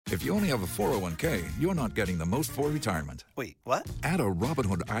If you only have a 401k, you're not getting the most for retirement. Wait, what? Add a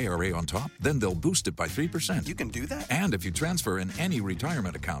Robinhood IRA on top, then they'll boost it by 3%. You can do that? And if you transfer in any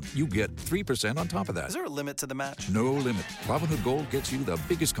retirement account, you get 3% on top of that. Is there a limit to the match? No limit. Robinhood Gold gets you the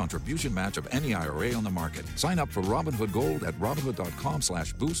biggest contribution match of any IRA on the market. Sign up for Robinhood Gold at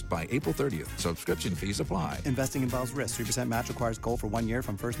Robinhood.com/boost by April 30th. Subscription fees apply. Investing involves risk. 3% match requires gold for 1 year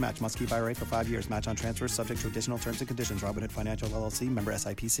from first match. Must keep IRA for 5 years. Match on transfers subject to additional terms and conditions. Robinhood Financial LLC, member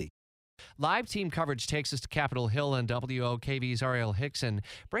SIPC. Live team coverage takes us to Capitol Hill and WOKV's Arielle Hixson,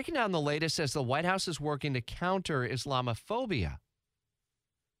 breaking down the latest as the White House is working to counter Islamophobia.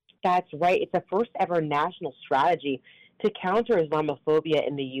 That's right. It's the first ever national strategy to counter Islamophobia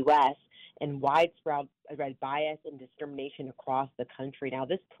in the U.S. and widespread bias and discrimination across the country. Now,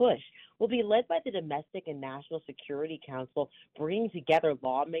 this push will be led by the Domestic and National Security Council, bringing together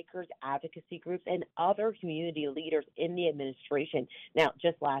lawmakers, advocacy groups, and other community leaders in the administration. Now,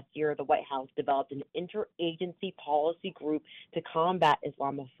 just last year, the White House developed an interagency policy group to combat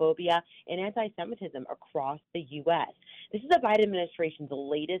Islamophobia and anti-Semitism across the U.S. This is the Biden administration's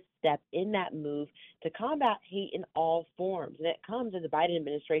latest step in that move to combat hate in all forms. And it comes as the Biden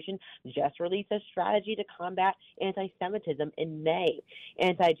administration just released a strategy to combat anti-Semitism in May.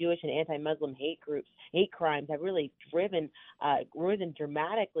 Anti-Jewish and anti-Muslim hate crimes have really risen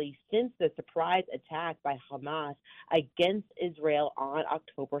dramatically since the surprise attack by Hamas against Israel on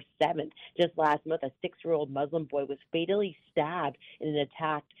October 7th. Just last month, a 6-year-old Muslim boy was fatally stabbed in an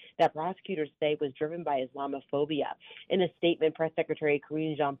attack that prosecutors say was driven by Islamophobia. In a statement, Press Secretary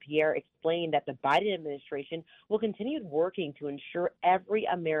Karine Jean-Pierre explained that the Biden administration will continue working to ensure every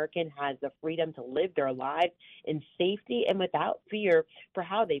American has the freedom to live their lives in safety and without fear for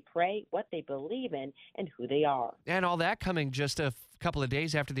how they pray, what they believe in, and who they are. And all that coming just a couple of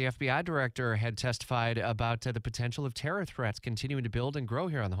days after the FBI director had testified about the potential of terror threats continuing to build and grow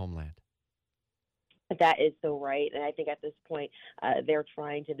here on the homeland. That is so right. And I think at this point, they're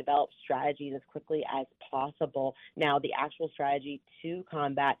trying to develop strategies as quickly as possible. Now, the actual strategy to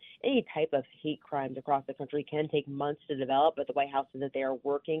combat any type of hate crimes across the country can take months to develop, but the White House says that they are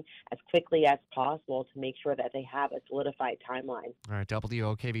working as quickly as possible to make sure that they have a solidified timeline. All right,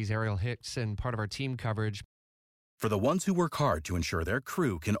 WOKV's Arielle Hixson, part of our team coverage. For the ones who work hard to ensure their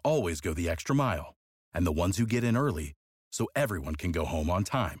crew can always go the extra mile, and the ones who get in early so everyone can go home on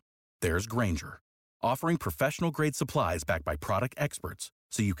time, there's Grainger, offering professional-grade supplies backed by product experts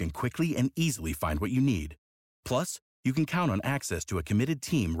so you can quickly and easily find what you need. Plus, you can count on access to a committed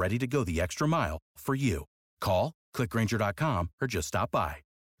team ready to go the extra mile for you. Call, click Grainger.com, or just stop by.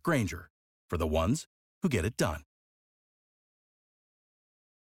 Grainger, for the ones who get it done.